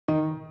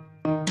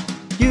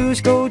Use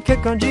code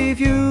KEKKANJI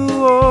if you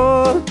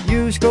want.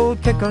 Use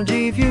code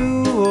KEKKANJI if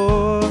you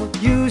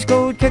want. Use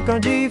code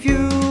KEKKANJI if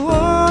you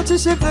want to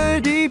save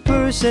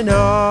 30%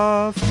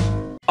 off.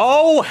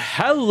 Oh,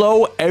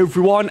 hello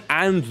everyone,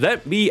 and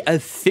let me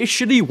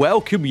officially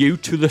welcome you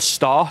to the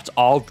start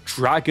of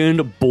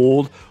Dragon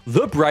Ball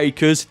The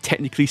Breakers,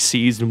 technically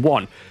Season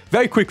 1.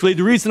 Very quickly,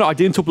 the reason I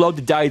didn't upload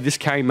the day this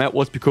came out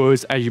was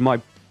because, as you might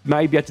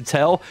maybe have to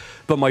tell,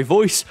 but my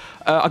voice,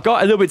 I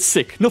got a little bit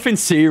sick. Nothing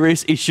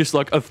serious, it's just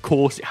like, of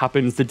course it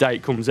happens the day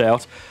it comes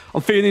out.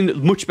 I'm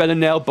feeling much better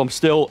now, but I'm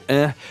still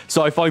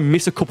so if I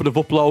miss a couple of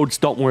uploads,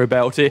 don't worry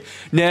about it.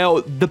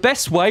 Now, the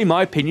best way, in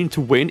my opinion,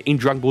 to win in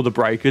Dragon Ball The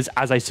Breakers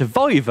as a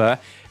survivor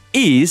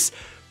is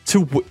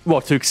to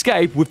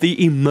escape with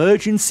the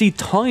emergency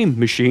time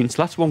machine.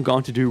 So that's what I'm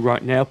going to do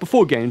right now.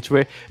 Before getting into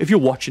it, if you're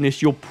watching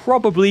this, you're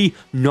probably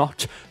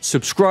not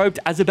subscribed,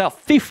 as about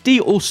 50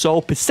 or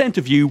so %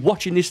 of you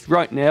watching this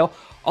right now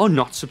are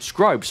not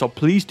subscribed. So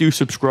please do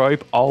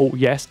subscribe. Oh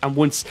yes, and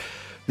once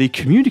the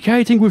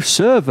communicating with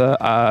server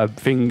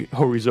thing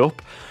hurries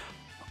up,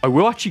 I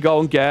will actually go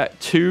and get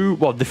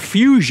the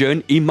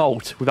fusion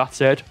emote. With that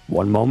said,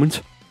 one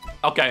moment.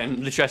 Okay, and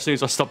literally as soon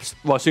as I stop,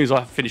 as soon as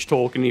I finish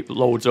talking, it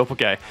loads up.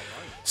 Okay,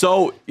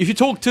 so if you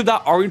talk to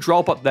that orange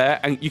robot there,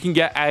 and you can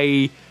get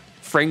a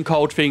friend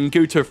code thing,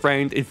 go to a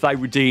friend. If they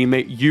redeem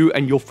it, you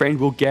and your friend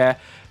will get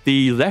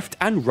the left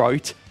and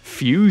right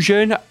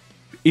fusion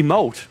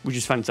emote, which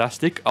is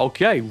fantastic.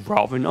 Okay,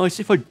 rather nice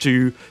if I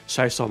do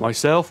say so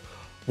myself.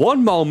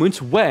 One moment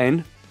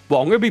when,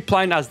 well, I'm going to be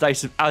playing as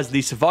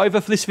the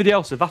survivor for this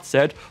video. So that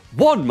said,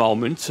 one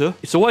moment.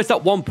 It's always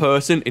that one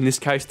person, in this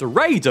case the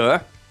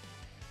raider,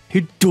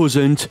 who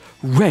doesn't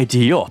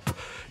ready up.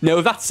 Now,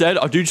 with that said,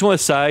 I do just want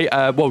to say,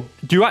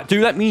 do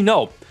let me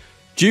know.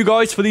 Do you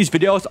guys, for these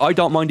videos, I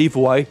don't mind either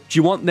way, do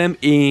you want them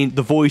in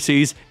the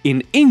voices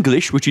in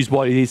English, which is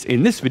what it is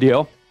in this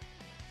video,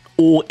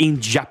 or in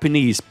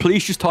Japanese?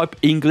 Please just type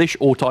English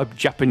or type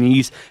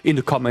Japanese in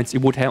the comments.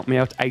 It would help me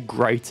out a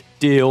great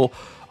deal.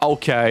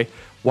 Okay,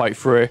 wait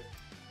for it.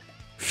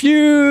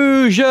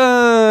 Fusion!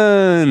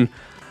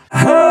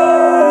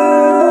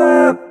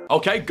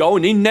 Okay,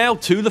 going in now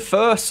to the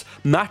first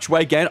match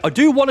where, again, I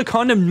do want to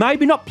kind of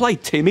maybe not play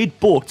timid,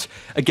 but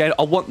again,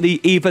 I want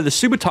either the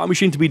Super Time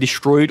Machine to be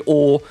destroyed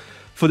or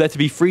for there to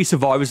be 3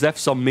 survivors left,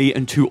 so me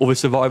and 2 other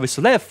survivors.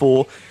 So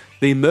therefore,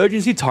 the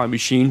emergency time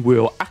machine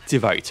will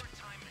activate.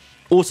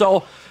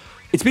 Also,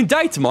 it's been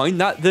data mined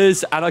that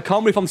there's, and I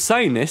can't believe I'm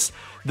saying this,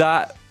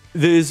 that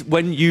there's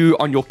when you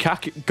on your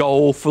CAC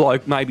go for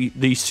like maybe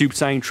the Super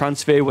Saiyan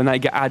transfer when they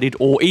get added,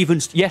 or even,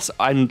 yes,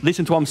 and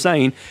listen to what I'm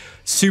saying,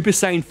 Super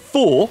Saiyan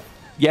 4,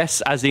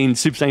 yes, as in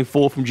Super Saiyan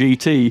 4 from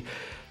GT,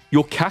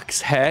 your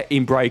CAC's hair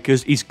in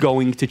Breakers is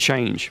going to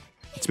change.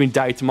 It's been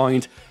data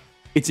mined.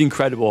 It's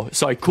incredible.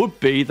 So it could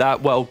be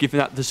that, well, given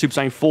that the Super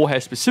Saiyan 4 hair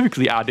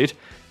specifically added,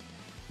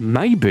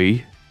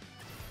 maybe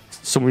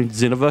something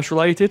Xenoverse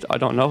related. I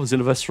don't know.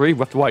 Xenoverse 3.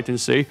 We'll have to wait and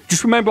see.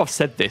 Just remember I've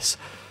said this.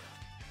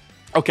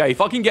 Okay,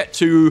 if I can get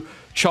to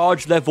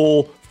charge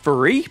level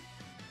 3,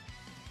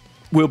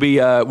 we'll be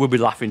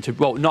laughing too.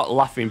 Well, not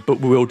laughing, but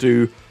we will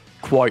do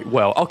quite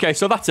well. Okay,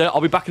 so that's it.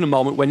 I'll be back in a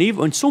moment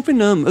when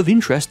something of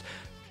interest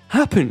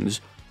happens.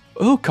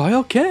 Okay,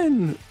 I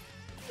can.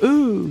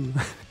 Ooh.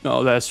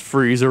 Oh, there's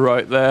Frieza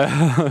right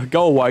there.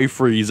 Go away,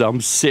 Frieza.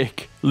 I'm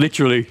sick.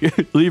 Literally.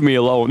 Leave me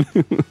alone.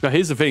 Now,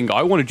 here's the thing.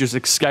 I want to just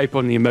escape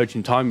on the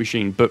emerging time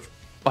machine, but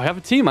I have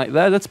a teammate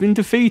there that's been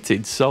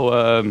defeated.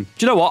 So, do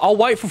you know what? I'll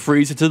wait for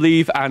Frieza to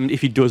leave, and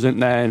if he doesn't,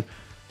 then,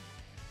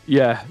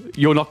 yeah,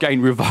 you're not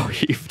getting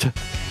revived.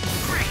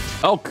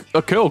 Oh,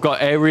 cool.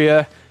 Got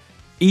Area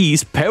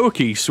E's Power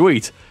Key.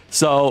 Sweet.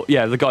 So,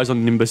 yeah, the guy's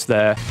on Nimbus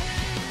there.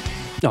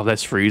 Oh,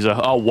 there's Frieza.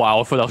 Oh, wow.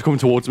 I thought that was coming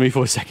towards me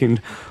for a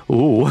second.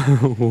 Ooh.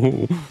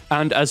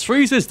 And as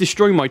Frieza's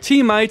destroying my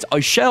teammate, I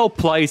shall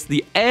place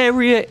the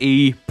Area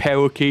E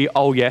Power Key.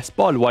 Oh, yes.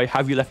 By the way,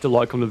 have you left a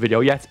like on the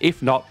video yet?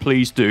 If not,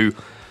 please do.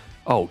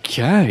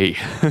 Okay.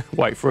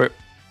 Wait for it.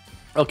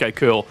 Okay,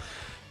 cool.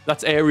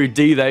 That's Area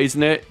D there,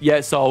 isn't it? Yeah,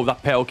 so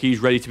that Power Key is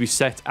ready to be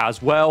set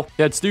as well.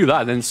 Yeah, let's do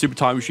that, and then the Super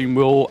Time Machine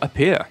will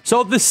appear.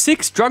 So the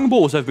 6 Dragon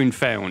Balls have been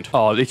found.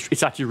 Oh,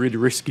 it's actually really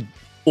risky.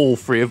 All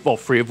 3 of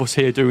us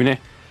here doing it,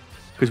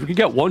 because we can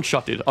get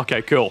one-shotted.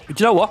 Okay, cool. Do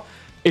you know what?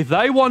 If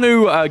they want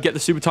to get the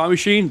Super Time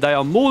Machine, they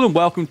are more than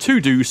welcome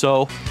to do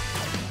so.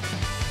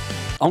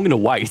 I'm gonna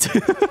wait.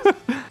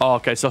 Oh,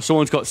 okay, so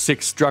someone's got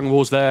 6 Dragon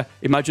Balls there.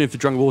 Imagine if the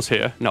Dragon Ball's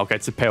here. No, okay,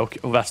 it's a Power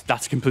Key. Oh,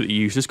 that's completely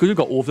useless because we've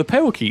got all of the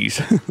Power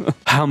Keys.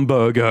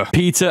 Hamburger,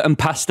 pizza and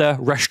pasta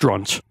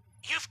restaurant.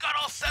 You've got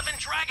all 7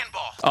 Dragon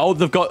Balls. Oh,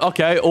 they've got,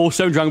 okay, all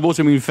 7 Dragon Balls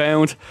have been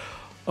found.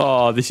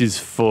 Oh, this is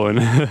fun.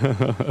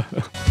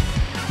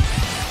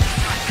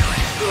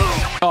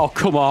 Oh,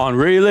 come on,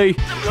 really?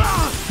 Let's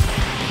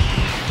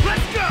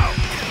go!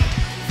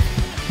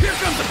 Here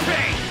comes the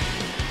pain!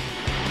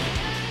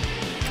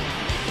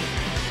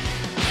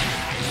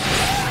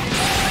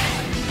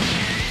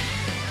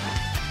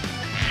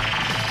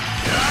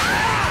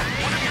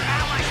 One of your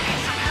allies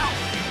needs some help!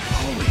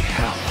 Holy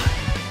hell.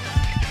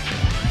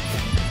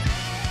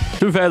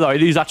 To be fair though,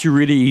 it is actually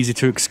really easy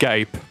to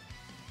escape.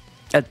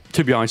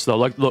 To be honest though,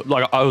 like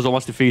I was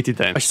almost defeated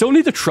then. I still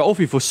need the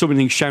trophy for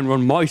summoning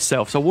Shenron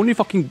myself, so I wonder if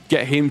I can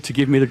get him to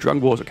give me the Dragon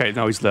Balls. Okay,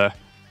 now he's there.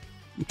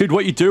 Dude,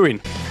 what are you doing?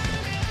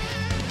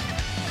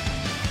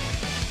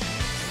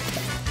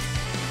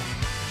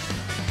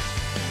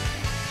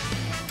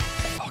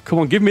 Oh, come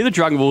on, give me the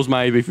Dragon Balls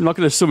maybe. If you're not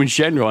going to summon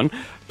Shenron,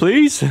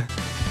 please.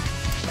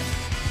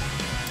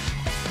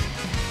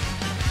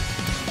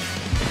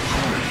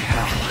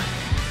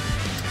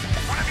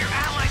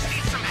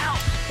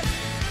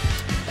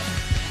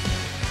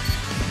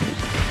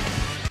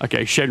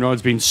 Okay,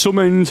 Shenron's been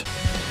summoned.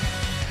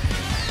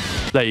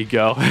 There you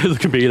go.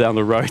 Look at me down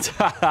the road.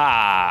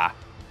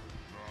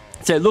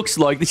 So it looks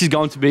like this is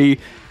going to be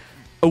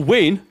a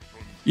win.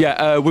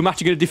 Yeah, we're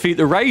actually going to defeat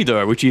the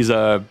Raider, which is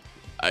okay.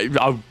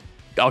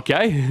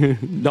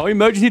 No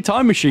emergency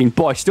time machine,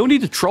 but I still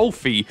need a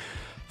trophy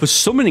for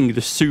summoning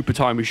the super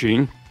time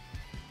machine.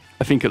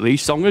 I think at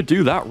least. So I'm going to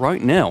do that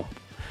right now.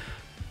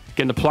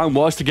 Again, the plan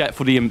was to get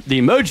for the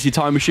emergency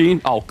time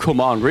machine. Oh,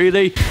 come on,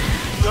 really?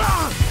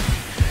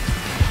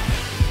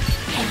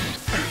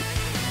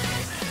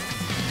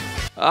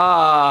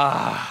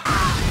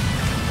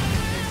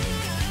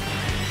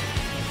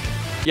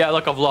 Yeah,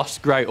 look, I've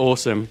lost. Great,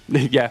 awesome.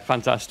 Yeah,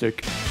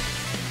 fantastic.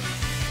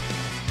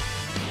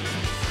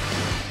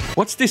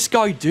 What's this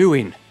guy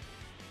doing?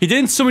 He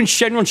didn't summon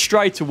Shenron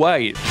straight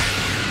away.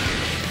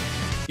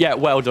 Yeah,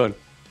 well done.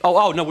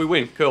 Oh, no, we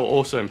win. Cool,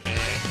 awesome.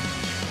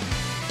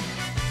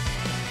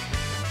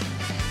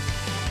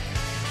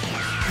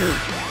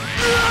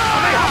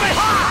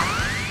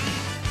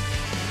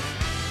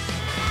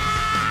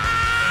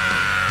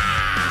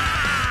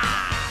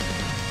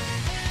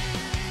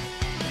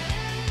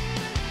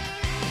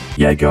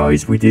 Yeah,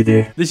 guys, we did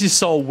it. This is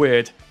so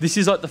weird. This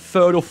is like the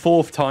third or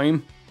fourth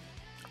time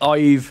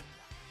I've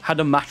had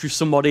a match with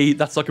somebody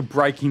that's like a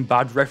Breaking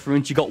Bad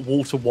reference. You got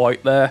Walter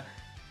White there.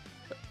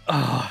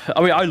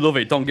 I mean, I love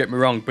it, don't get me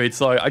wrong, but it's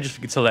like, I just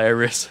think it's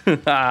hilarious.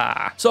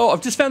 So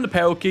I've just found the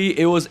power key.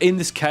 It was in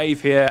this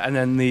cave here, and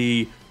then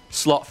the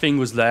slot thing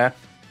was there.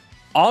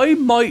 I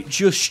might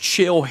just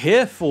chill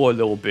here for a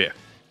little bit.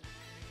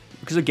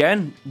 Because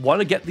again,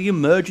 want to get the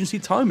emergency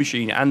time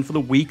machine, and for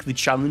the weekly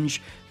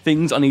challenge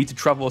things, I need to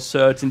travel a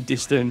certain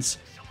distance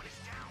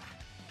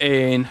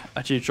in,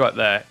 actually it's right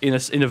there, in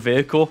a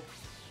vehicle.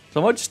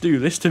 So I might just do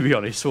this, to be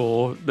honest,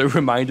 for the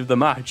remainder of the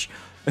match.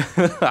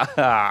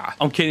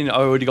 I'm kidding, I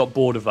already got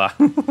bored of that.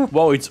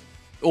 Well, it's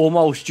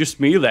almost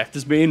just me left.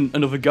 There's me and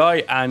another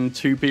guy, and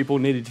 2 people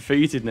nearly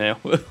defeated now.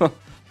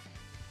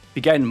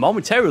 Again,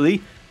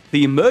 momentarily,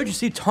 the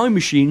emergency time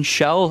machine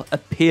shall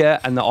appear,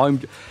 and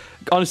I'm...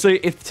 Honestly,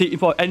 if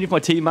any of my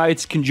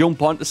teammates can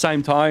jump on at the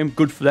same time,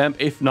 good for them.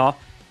 If not,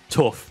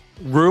 tough.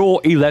 Rule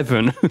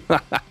 11.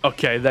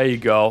 Okay, there you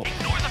go.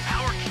 Ignore the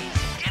power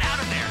keys. Get out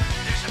of there.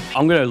 There's a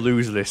I'm going to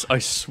lose this. I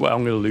swear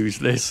I'm going to lose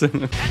this. head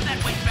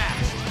that way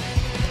fast.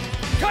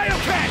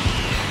 Kaioken!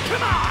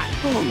 Come on!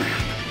 Oh, man.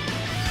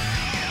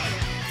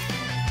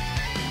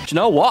 Do you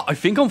know what? I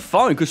think I'm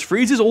fine, because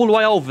Frieza's all the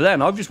way over there,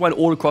 and I've just went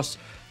all across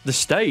the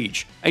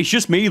stage. And it's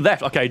just me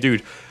left. Okay,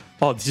 dude.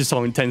 Oh, this is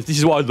so intense. This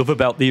is what I love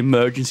about the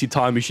emergency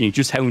time machine.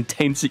 Just how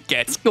intense it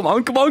gets. Come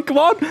on, come on, come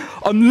on.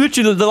 I'm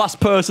literally the last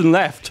person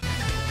left.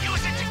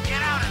 Use it to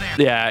get out of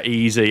there. Yeah,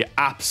 easy.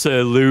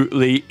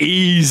 Absolutely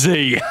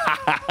easy.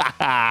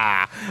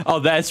 Oh,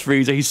 there's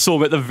Frieza. He saw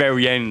him at the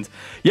very end.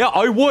 Yeah,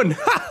 I won.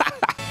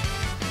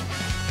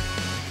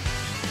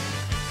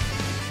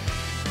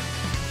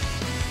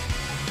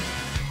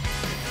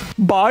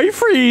 Bye,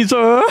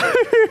 Frieza.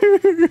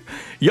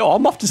 Yo,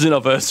 I'm off to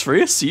Xenoverse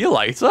 3. See you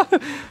later.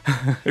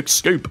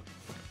 Escape.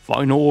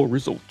 Final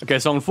result. Okay,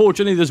 so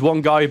unfortunately, there's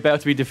one guy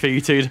about to be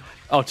defeated.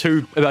 Oh,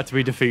 2 about to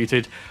be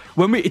defeated.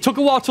 It took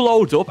a while to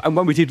load up, and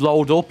when we did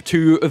load up,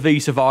 2 of the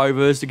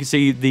survivors, you can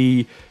see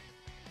the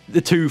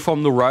 2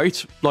 from the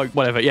right, like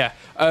whatever, yeah,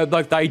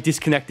 like they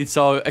disconnected,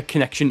 so a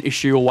connection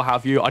issue or what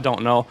have you. I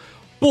don't know,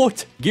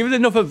 but give it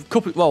another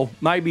couple. Well,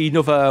 maybe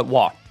another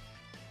what?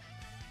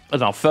 I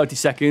don't know, 30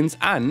 seconds,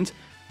 and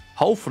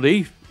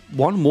hopefully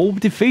one more will be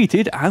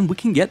defeated, and we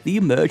can get the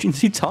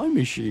emergency time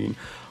machine.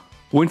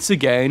 Once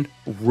again,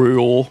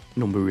 rule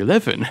number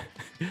 11.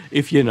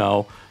 If you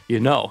know, you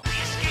know. The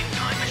escape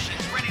time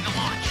machine's ready to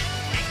launch.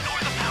 Ignore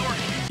the power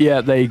keys.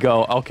 Yeah, there you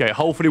go. Okay,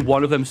 hopefully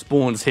one of them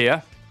spawns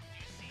here.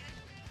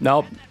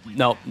 Nope,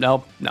 nope,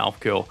 nope, no,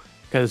 cool.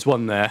 Okay, there's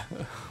one there.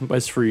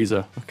 Where's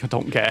Frieza? I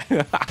don't care.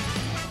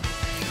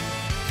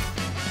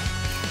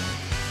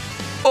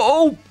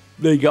 Oh!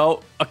 There you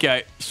go.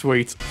 Okay,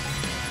 sweet.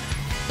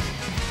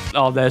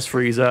 Oh, there's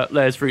Frieza.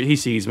 There's Frieza. He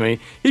sees me.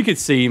 He can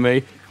see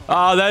me.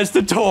 Oh, there's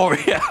the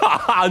Tori.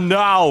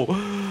 No.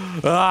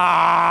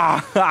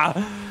 Ah.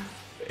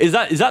 Is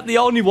that the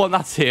only one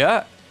that's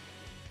here?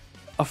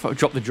 I thought I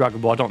dropped the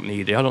Dragon Ball. I don't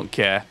need it. I don't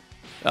care.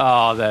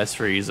 Oh, there's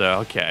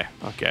Frieza. Okay,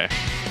 okay.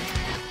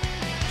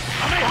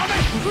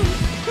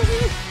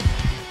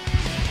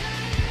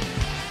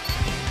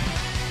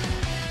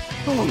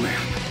 Oh,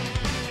 man.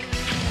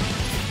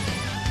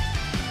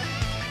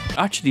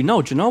 Actually,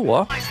 no. Do you know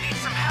what? I need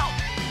some help.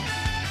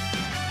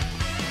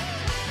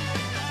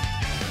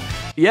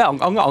 Yeah,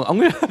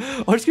 I'm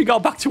just gonna go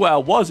back to where I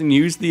was and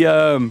use the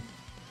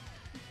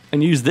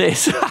and use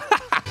this.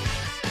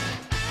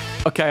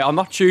 Okay, I'm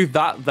not sure if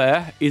that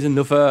there is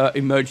another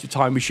emergency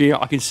time machine.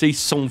 I can see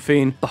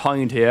something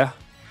behind here.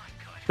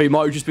 But it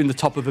might have just been the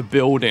top of a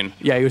building.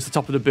 Yeah, it was the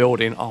top of the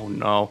building. Oh,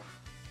 no.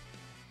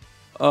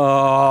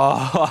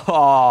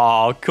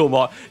 Oh, come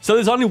on. So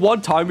there's only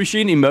one time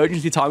machine,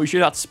 emergency time machine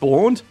that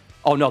spawned?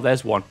 Oh, no,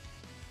 there's one.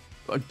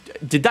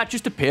 Did that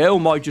just appear or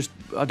am I just...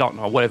 I don't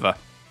know, whatever.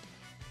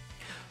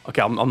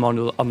 Okay, I'm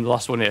the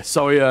last one here.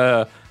 Sorry,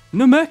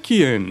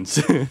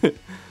 Namekians.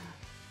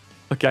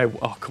 Okay,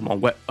 oh, come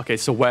on. Okay,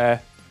 so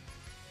where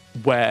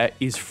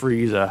is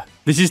Freezer?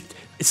 This is...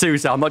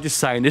 Seriously, I'm not just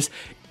saying this.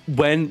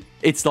 When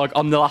it's like,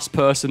 I'm the last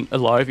person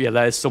alive. Yeah,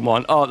 there's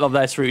someone. Oh, no,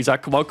 there's Freezer.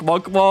 Come on, come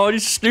on, come on. You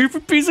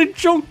stupid piece of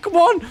junk. Come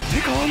on.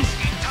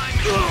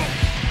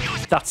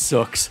 That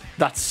sucks.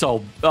 That's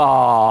so...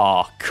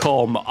 Oh,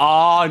 come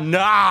on.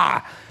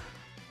 Nah.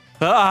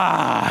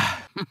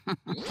 Ah.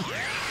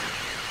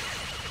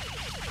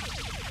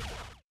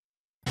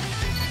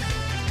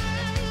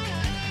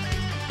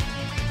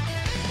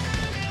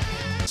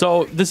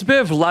 So, there's a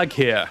bit of lag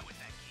here.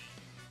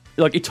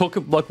 Like, it took,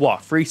 like,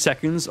 what, 3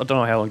 seconds? I don't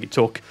know how long it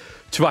took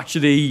to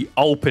actually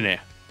open it.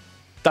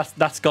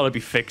 That's got to be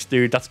fixed,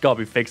 dude. That's got to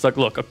be fixed. Like,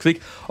 look, I'm going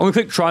to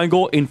click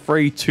triangle in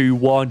 3, 2,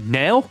 1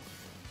 now.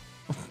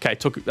 Okay,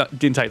 that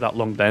didn't take that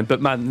long then.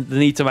 But, man, they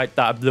need to make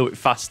that a little bit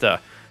faster,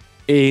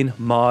 in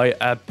my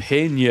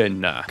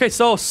opinion. Okay,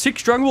 so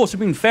 6 Dragon Balls have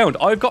been found.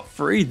 I've got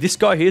 3. This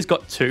guy here's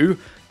got 2.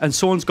 And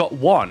someone's got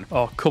 1.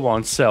 Oh, come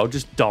on, Cell.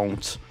 Just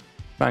don't.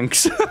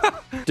 Thanks.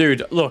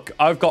 Dude, look,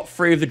 I've got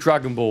 3 of the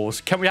Dragon Balls.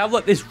 Can we have,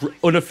 like, this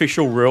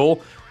unofficial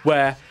rule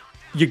where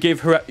you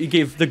give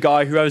the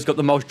guy whoever's got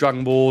the most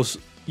Dragon Balls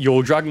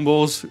your Dragon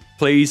Balls,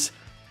 please?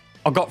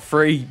 I've got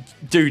 3.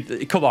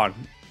 Dude, come on.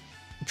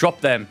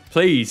 Drop them,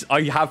 please.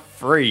 I have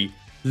 3.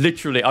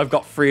 Literally, I've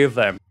got 3 of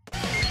them.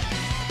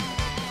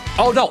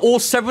 Oh, no, all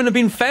 7 have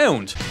been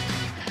found.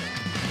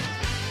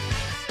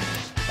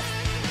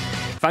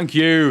 Thank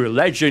you,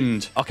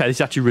 legend. Okay, this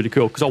is actually really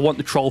cool because I want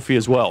the trophy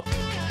as well.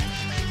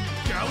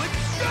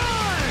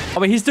 I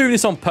mean, he's doing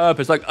this on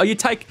purpose. Like,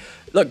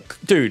 look,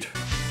 dude.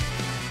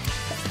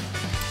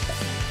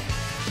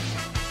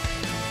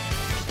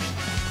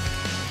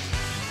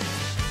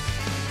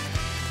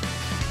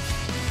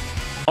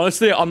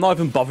 Honestly, I'm not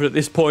even bothered at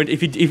this point.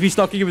 If he's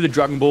not giving me the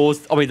Dragon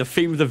Balls, I mean, the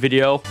theme of the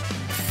video.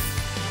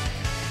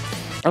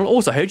 And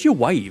also, how do you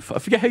wave? I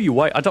forget how you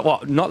wave. I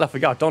don't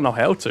know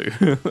how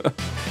to.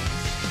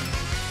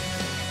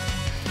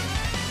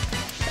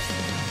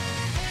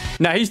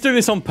 Now, he's doing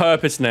this on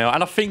purpose now,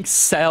 and I think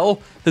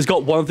Cell has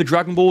got 1 of the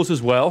Dragon Balls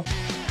as well.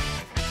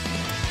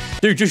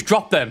 Dude, just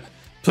drop them,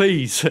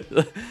 please.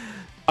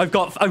 I've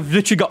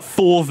literally got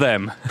 4 of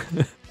them.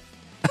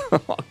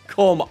 Oh,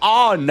 come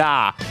on,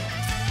 nah.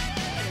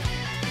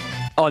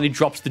 Oh, and he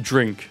drops the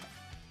drink.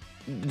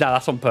 Nah,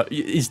 that's on purpose.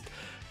 Do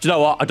you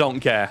know what? I don't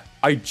care.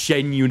 I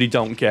genuinely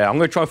don't care. I'm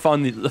going to try and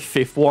find the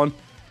 5th one.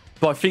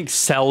 But I think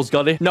Cell's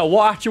got it. No,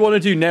 what I actually want to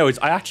do now is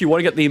I actually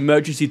want to get the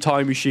emergency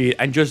time machine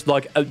and just,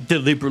 like,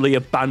 deliberately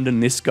abandon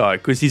this guy.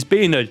 Because he's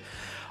being a...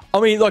 I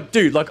mean, like,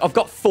 dude, like, I've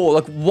got 4.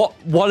 Like,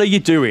 what are you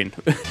doing?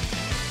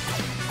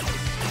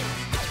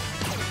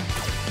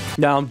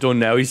 Now I'm done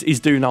now. He's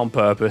doing it on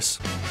purpose.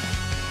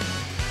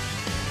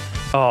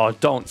 Oh,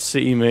 don't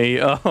see me.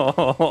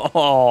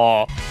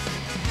 Oh.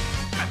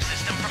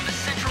 System from the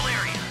central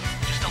area.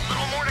 Just a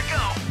little more to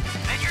go.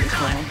 Then you're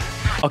done.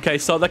 Okay,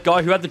 so that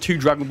guy who had the 2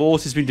 Dragon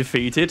Balls has been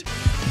defeated.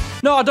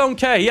 No, I don't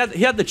care. He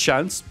had the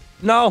chance.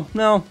 No.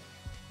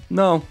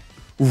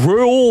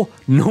 Rule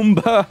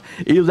number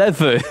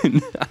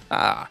 11.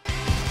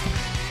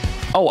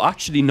 Oh,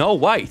 actually, no,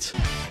 wait.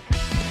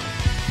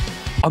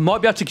 I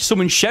might be able to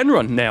summon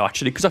Shenron now,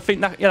 actually, because I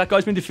think that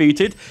guy's been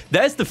defeated.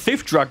 There's the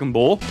 5th Dragon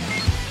Ball.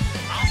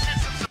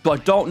 But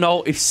I don't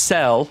know if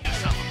Cell...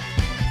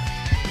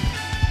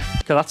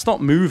 Okay, that's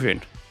not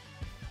moving.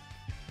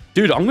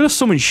 Dude, I'm going to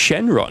summon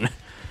Shenron.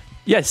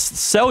 Yes,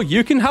 Cell,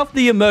 you can have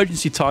the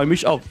emergency time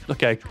machine. Oh,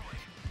 okay.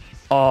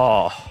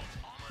 Oh.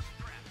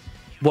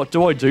 What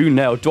do I do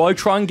now? Do I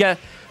try and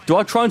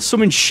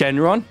summon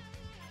Shenron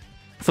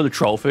for the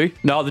trophy?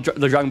 No, the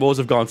Dragon Balls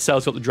have gone.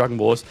 Cell's got the Dragon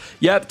Balls.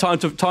 Yep, time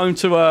to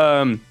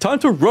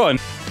run.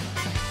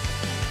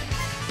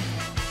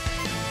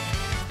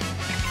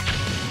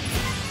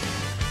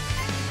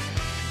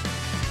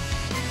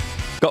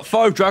 Got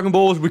 5 Dragon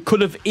Balls. I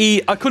could have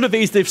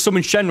easily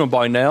summoned Shenron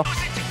by now.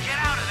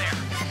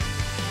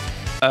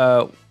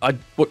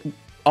 What?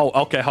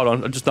 Oh, okay, hold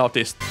on. I just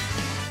noticed.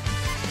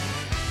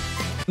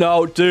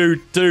 No,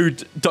 dude. You.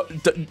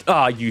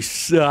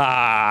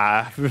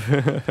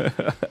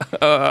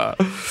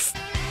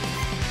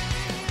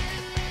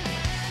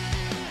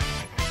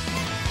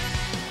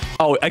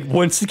 Oh,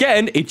 once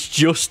again, it's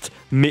just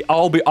me.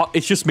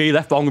 It's just me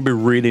left. I'm gonna be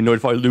really annoyed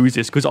if I lose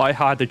this because I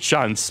had a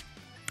chance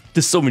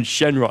to summon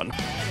Shenron.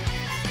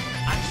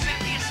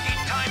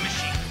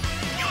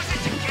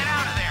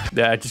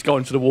 Yeah, just go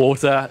into the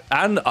water.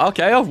 And,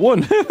 okay, I've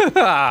won.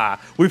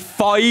 With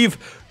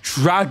 5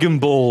 Dragon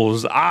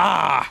Balls.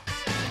 Ah!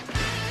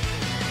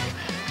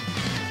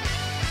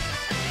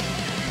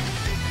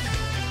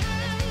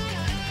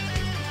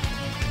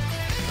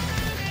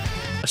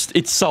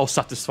 It's so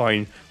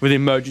satisfying with the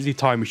emergency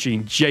time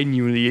machine.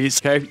 Genuinely is.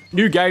 Okay,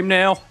 new game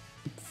now.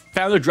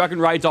 Found the Dragon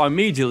Radar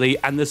immediately,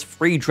 and there's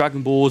 3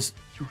 Dragon Balls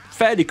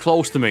fairly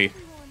close to me.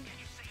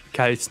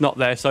 Okay, it's not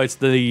there, so it's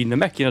the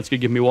Namekian that's gonna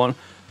give me one.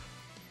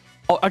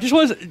 Oh, I just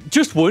want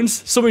just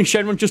once. Someone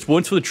Shenron just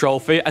once for the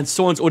trophy, and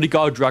someone's already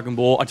got a Dragon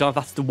Ball. I don't know if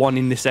that's the one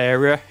in this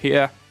area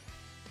here.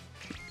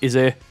 Is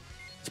it?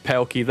 It's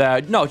Pelkey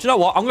there. No, do you know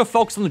what? I'm going to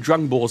focus on the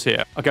Dragon Balls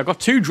here. Okay, I've got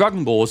 2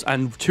 Dragon Balls,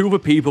 and 2 other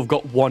people have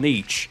got 1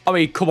 each. I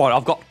mean, come on,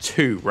 I've got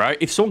 2, right?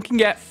 If someone can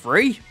get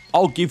 3,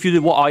 I'll give you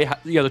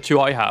the other 2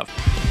 I have.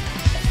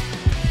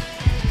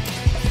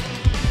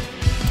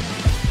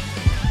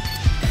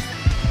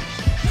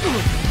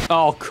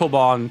 Oh, come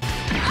on.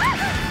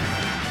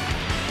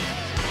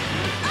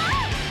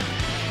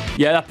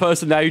 Yeah, that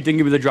person there who didn't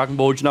give me the Dragon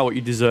Ball, do you know what?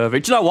 You deserve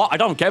it. Do you know what? I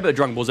don't care about the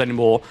Dragon Balls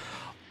anymore.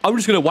 I'm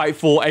just going to wait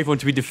for everyone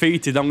to be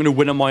defeated. I'm going to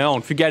win on my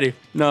own. Forget it.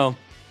 No.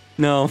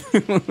 No.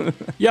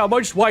 Yeah, I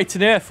might just wait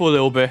in here for a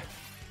little bit.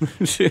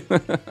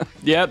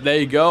 Yep, there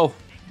you go.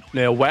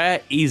 Now,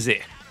 where is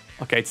it?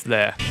 Okay, it's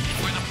there.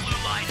 Where the blue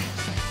line is.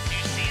 Do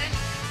you see it?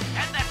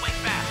 Head that way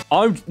fast.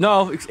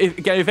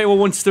 Again, if anyone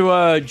wants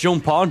to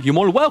jump on, you're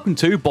more than welcome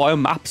to, but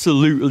I'm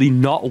absolutely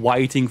not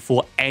waiting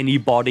for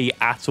anybody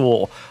at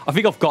all. I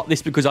think I've got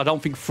this because I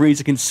don't think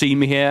Frieza can see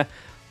me here.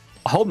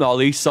 I hope not, at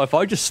least. So if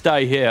I just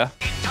stay here.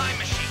 Time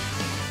machine.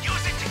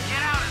 Use it to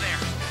get out of there.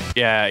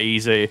 Yeah,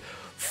 easy.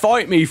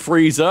 Fight me,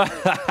 Frieza.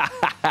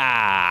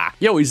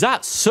 Yo, is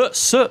that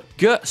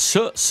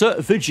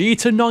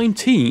Vegeta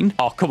 19?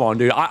 Oh, come on,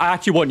 dude. I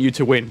actually want you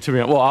to win.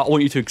 Well, I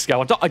want you to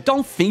escape. I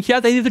don't think you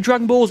had any of the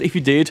Dragon Balls. If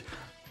you did,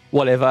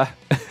 whatever.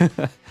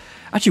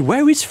 Actually,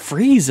 where is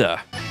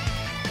Frieza?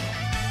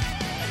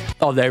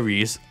 Oh, there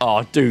he is.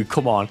 Oh, dude,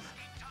 come on.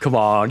 Come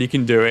on, you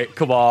can do it.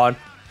 Come on.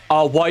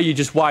 Oh, why are you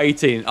just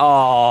waiting?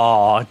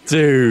 Oh,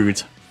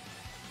 dude.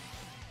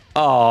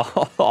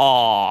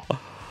 Oh.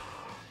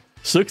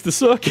 Sucks to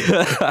suck.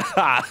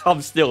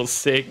 I'm still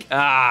sick.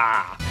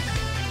 Ah.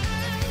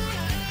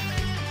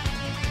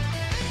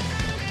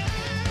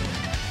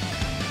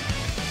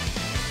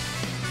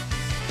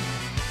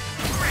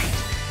 Great.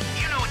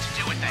 You know what to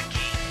do with that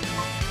key.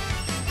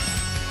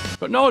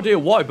 Got no idea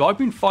why, but I've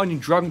been finding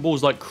Dragon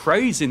Balls like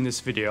crazy in this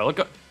video.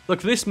 Like for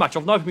this match,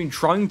 I've not been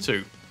trying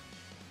to.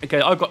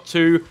 Okay, I've got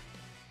 2.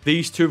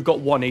 These 2 have got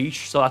 1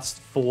 each, so that's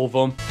 4 of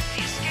them.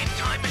 The escape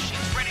time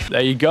machine's ready.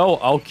 There you go.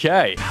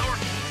 Okay. Power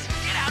keys.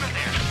 Get out of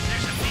there.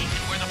 There's a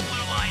beacon where the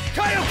blue line is.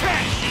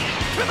 Kaioken!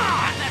 Come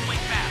on! Head that way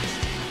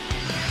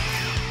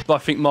fast. But I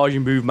think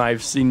Majin Buu may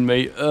have seen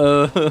me.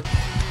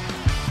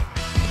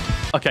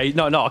 Okay,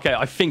 no. Okay,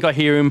 I think I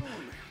hear him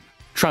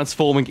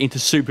transforming into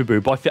Super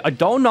Buu, but I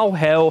don't know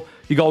how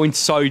you go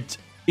inside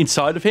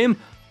of him.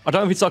 I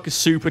don't know if it's like a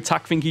super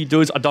attack thing he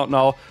does. I don't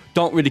know.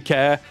 Don't really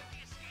care.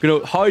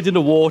 Gonna hide in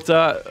the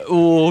water.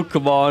 Oh,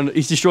 come on.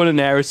 He's destroying an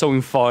area, so I'm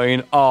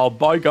fine. Oh,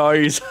 bye,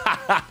 guys.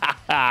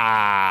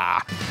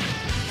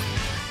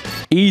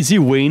 Easy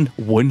win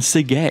once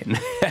again. Or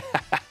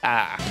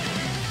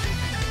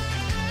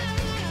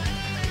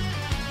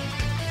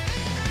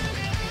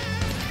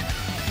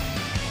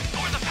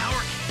the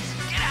power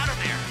keys. Get out of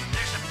there.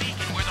 There's a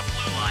beacon where the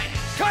blue line is.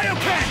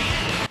 Kaioken!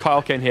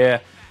 Kaioken here.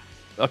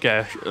 Okay,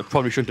 I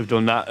probably shouldn't have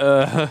done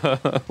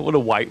that. What a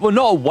waste. Well,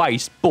 not a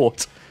waste,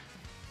 but...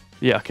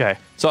 Yeah, okay.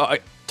 So,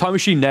 time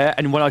machine there,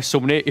 and when I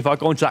summon it, if I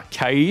go into that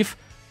cave,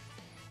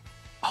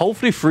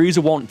 hopefully Frieza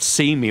won't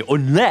see me,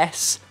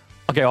 unless...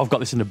 Okay, I've got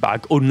this in the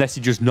bag. Unless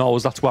he just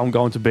knows that's where I'm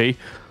going to be.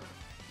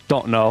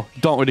 Don't know.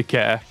 Don't really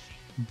care.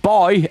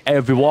 Bye,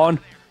 everyone.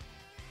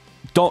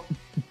 Don't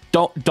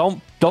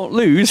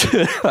lose.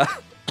 Okay,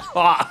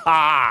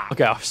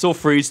 I saw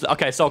Frieza.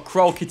 Okay, so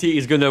Crow Kitty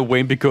is going to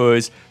win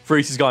because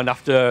Frieza's going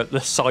after the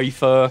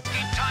Cypher.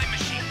 Time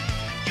machine.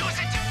 Use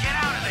it to get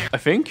out of there. I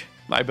think.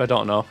 Maybe, I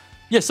don't know.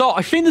 Yeah, so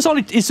I think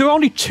is there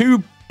only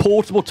 2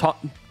 portable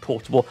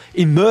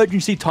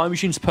emergency time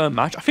machines per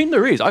match? I think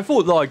there is. I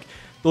thought like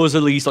there was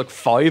at least like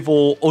 5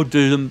 or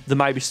do them they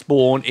maybe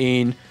spawn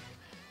in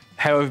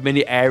however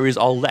many areas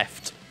are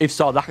left. If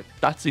so,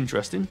 that's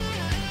interesting. The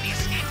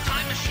escape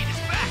time machine is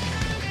back.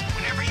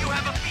 Whenever you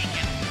have a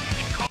beacon,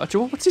 you can call.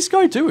 Actually, what's this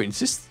guy doing? Is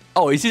this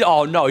no, is this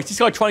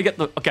guy trying to get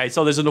the okay,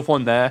 so there's enough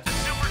one there. The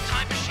super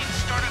time machine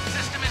startup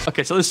system is.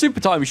 Okay, so there's super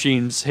time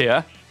machines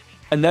here.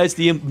 And there's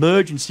the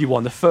emergency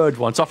one, the 3rd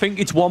one. So I think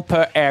it's 1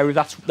 per area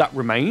that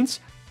remains.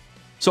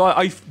 So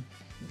I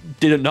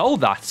didn't know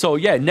that. So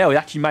yeah, no, it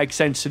actually makes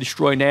sense to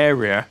destroy an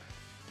area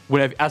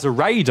as a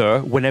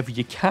raider whenever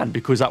you can,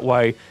 because that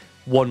way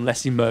 1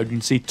 less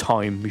emergency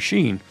time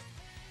machine.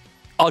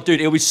 Oh, dude,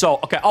 it'll be so...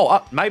 Okay,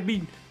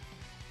 maybe...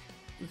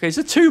 Okay, is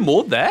there 2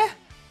 more there?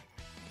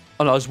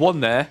 Oh, no, there's 1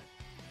 there,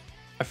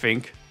 I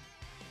think.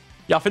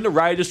 Yeah, I think the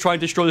raider's trying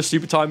to destroy the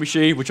super time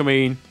machine, which, I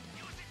mean...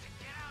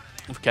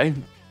 Okay,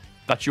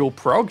 that's your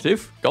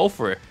prerogative. Go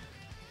for it.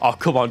 Oh,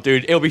 come on,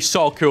 dude. It'll be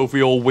so cool if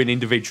we all win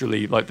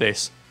individually like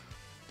this.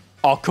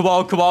 Oh, come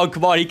on, come on,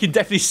 come on. He can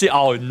definitely see.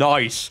 Oh,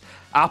 nice.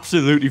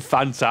 Absolutely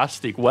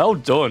fantastic. Well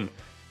done.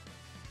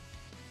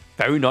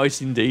 Very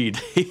nice indeed.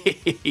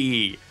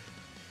 I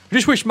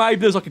just wish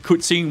maybe there's like a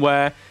cutscene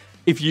where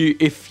if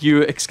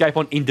you escape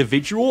on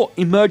individual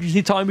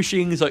emergency time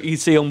machines, like you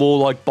see them all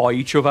like by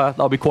each other.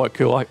 That'll be quite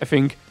cool, I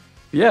think.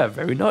 Yeah,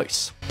 very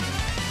nice.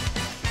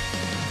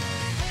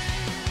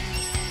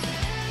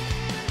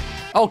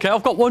 Okay,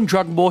 I've got 1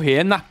 Dragon Ball here,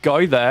 and that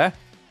guy there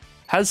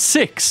has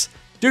 6.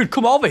 Dude,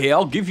 come over here.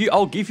 I'll give you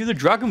the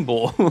Dragon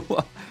Ball.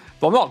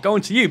 But I'm not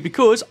going to you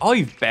because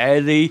I've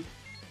barely.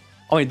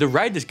 I mean, the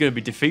Raider's going to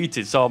be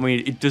defeated, so I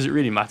mean, it doesn't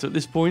really matter at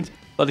this point.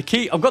 But the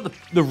key, I've got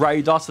the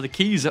radar, so the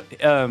key's,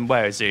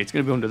 where is it? It's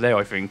going to be under there,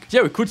 I think.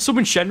 Yeah, we could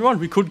summon Shenron,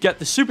 we could get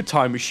the Super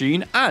Time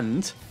Machine,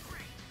 and,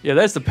 yeah,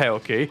 there's the power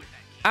key,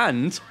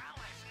 and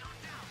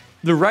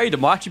the Raider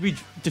might actually be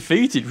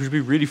defeated, which would be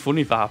really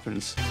funny if that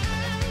happens.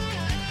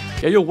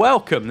 Yeah, you're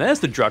welcome. There's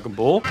the Dragon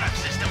Ball.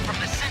 System from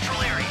the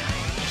central area.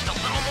 Just a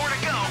little more to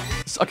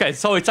go. Okay,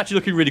 so it's actually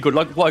looking really good,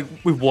 like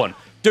we've won.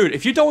 Dude,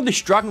 if you don't want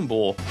this Dragon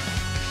Ball...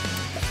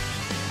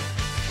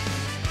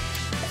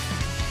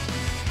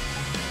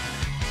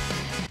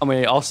 I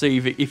mean, I'll see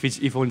if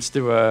it wants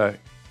to,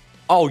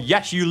 Oh,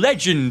 yes, you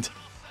legend!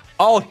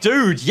 Oh,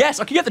 dude, yes,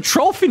 I can get the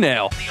trophy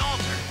now! The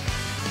altar.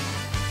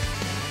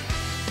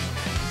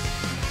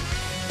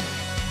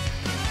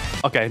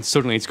 Okay, and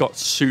suddenly it's got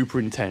super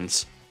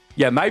intense.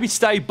 Yeah, maybe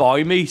stay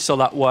by me, so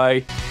that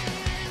way...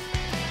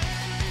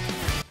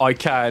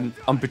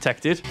 I'm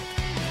protected.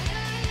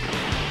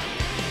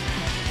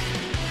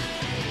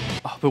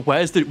 Oh, but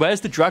where's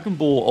the Dragon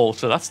Ball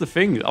altar? That's the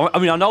thing. I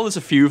mean, I know there's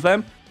a few of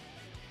them.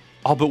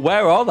 Oh, but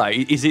where are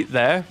they? Is it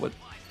there? What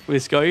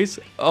this guy is?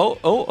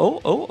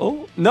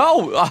 Oh.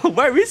 No!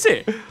 Where is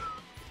it?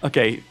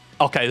 Okay,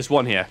 there's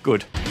one here.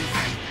 Good.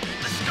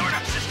 The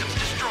startup system's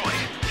destroyed.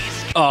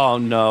 Oh,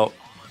 no.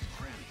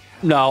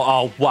 No,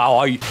 oh,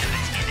 wow. It's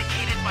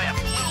indicated by a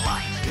blue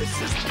light. This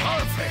is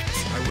perfect.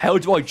 How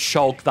do I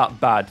choke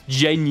that bad?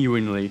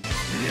 Genuinely.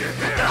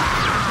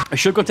 I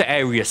should have gone to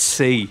Area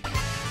C.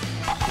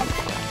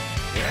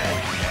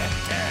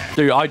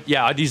 Dude,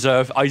 I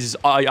deserve...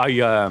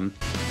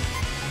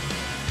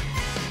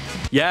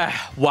 Yeah,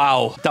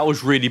 wow, that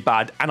was really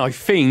bad. And I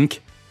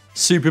think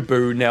Super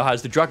Boo now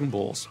has the Dragon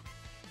Balls.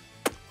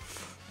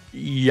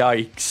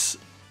 Yikes.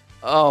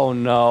 Oh,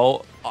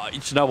 no.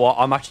 You know what?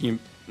 I'm actually...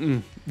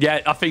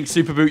 Yeah, I think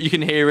Super Boo, you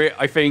can hear it.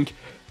 I think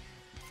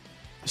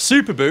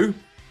Super Boo,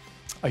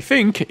 I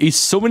think, is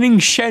summoning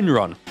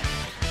Shenron.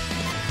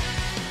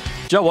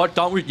 Do you know what?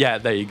 Don't we... Yeah,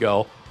 there you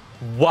go.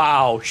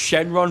 Wow,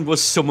 Shenron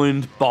was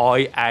summoned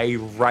by a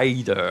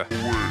Raider.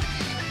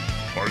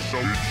 It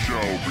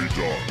shall be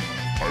done.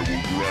 I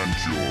will grant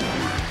your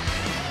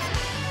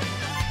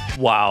wish.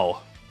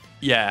 Wow.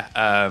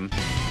 Yeah,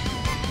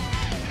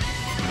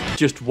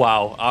 just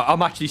wow.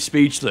 I'm actually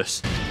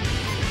speechless.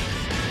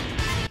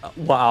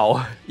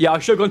 Wow. Yeah, I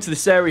should have gone to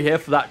this area here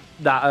for that,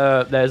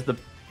 there's the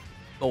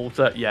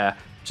altar. Yeah.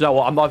 Do you know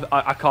what?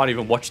 I can't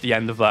even watch the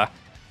end of that.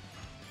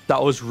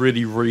 That was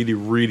really, really,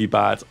 really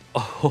bad.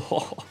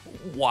 Oh,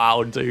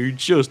 wow, dude.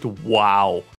 Just wow.